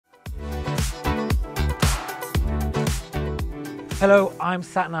Hello, I'm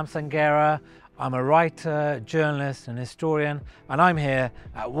Sathnam Sanghera. I'm a writer, journalist and historian, and I'm here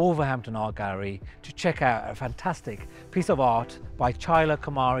at Wolverhampton Art Gallery to check out a fantastic piece of art by Chila,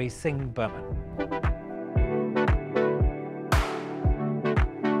 Kumari, Singh, Burman.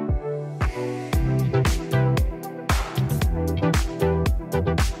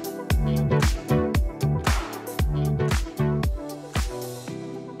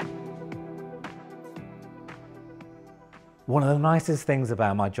 One of the nicest things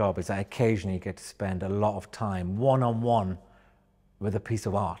about my job is I occasionally get to spend a lot of time one-on-one with a piece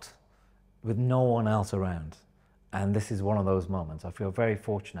of art, with no one else around. And this is one of those moments. I feel very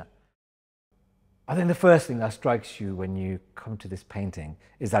fortunate. I think the first thing that strikes you when you come to this painting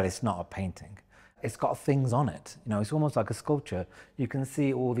is that it's not a painting. It's got things on it. You know, it's almost like a sculpture. You can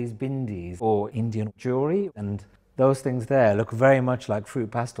see all these bindis or Indian jewelry, and those things there look very much like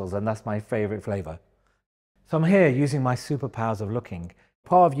fruit pastels, and that's my favorite flavor. So I'm here using my superpowers of looking.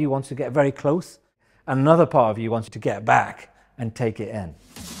 Part of you wants to get very close, and another part of you wants to get back and take it in.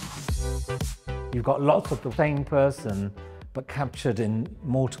 You've got lots of the same person, but captured in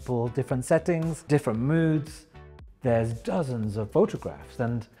multiple different settings, different moods. There's dozens of photographs,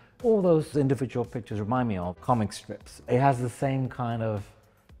 and all those individual pictures remind me of comic strips. It has the same kind of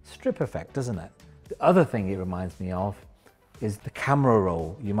strip effect, doesn't it? The other thing it reminds me of is the camera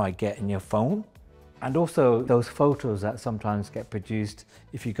roll you might get in your phone. And also those photos that sometimes get produced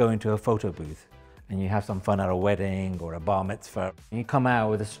if you go into a photo booth and you have some fun at a wedding or a bar mitzvah. You come out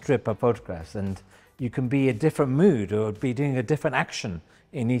with a strip of photographs and you can be a different mood or be doing a different action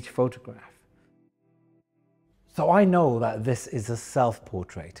in each photograph. So I know that this is a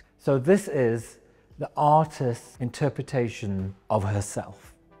self-portrait. So this is the artist's interpretation of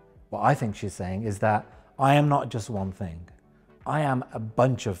herself. What I think she's saying is that I am not just one thing. I am a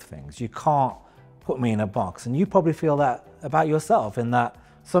bunch of things. You can't put me in a box. And you probably feel that about yourself, in that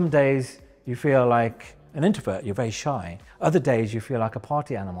some days you feel like an introvert, you're very shy. Other days you feel like a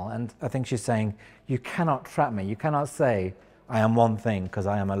party animal. And I think she's saying, you cannot trap me. You cannot say, I am one thing, because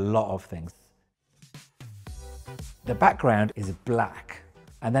I am a lot of things. The background is black.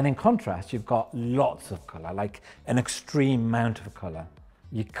 And then in contrast, you've got lots of color, like an extreme amount of color.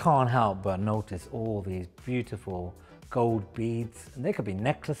 You can't help but notice all these beautiful gold beads, and they could be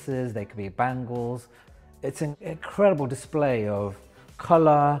necklaces, they could be bangles. It's an incredible display of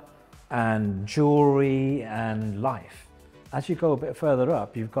color and jewelry and life. As you go a bit further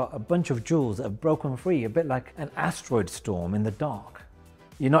up, you've got a bunch of jewels that have broken free, a bit like an asteroid storm in the dark.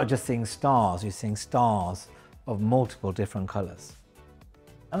 You're not just seeing stars, you're seeing stars of multiple different colors.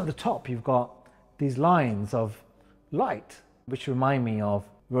 And at the top, you've got these lines of light, which remind me of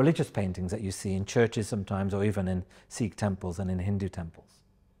religious paintings that you see in churches sometimes, or even in Sikh temples and in Hindu temples.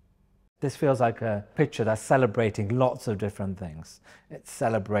 This feels like a picture that's celebrating lots of different things. It's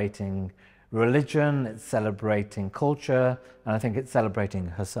celebrating religion, it's celebrating culture, and I think it's celebrating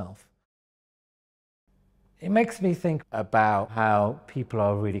herself. It makes me think about how people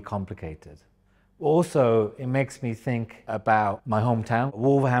are really complicated. Also, it makes me think about my hometown,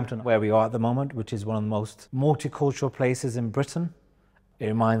 Wolverhampton, where we are at the moment, which is one of the most multicultural places in Britain. It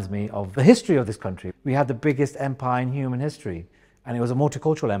reminds me of the history of this country. We had the biggest empire in human history, and it was a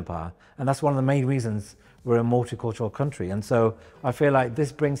multicultural empire. And that's one of the main reasons we're a multicultural country. And so I feel like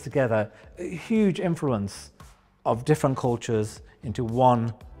this brings together a huge influence of different cultures into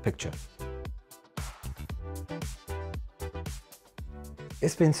one picture.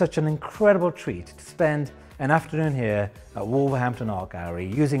 It's been such an incredible treat to spend an afternoon here at Wolverhampton Art Gallery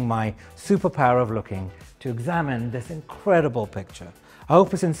using my superpower of looking to examine this incredible picture. I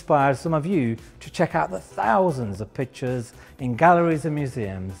hope it's inspired some of you to check out the thousands of pictures in galleries and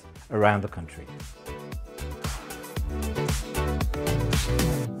museums around the country.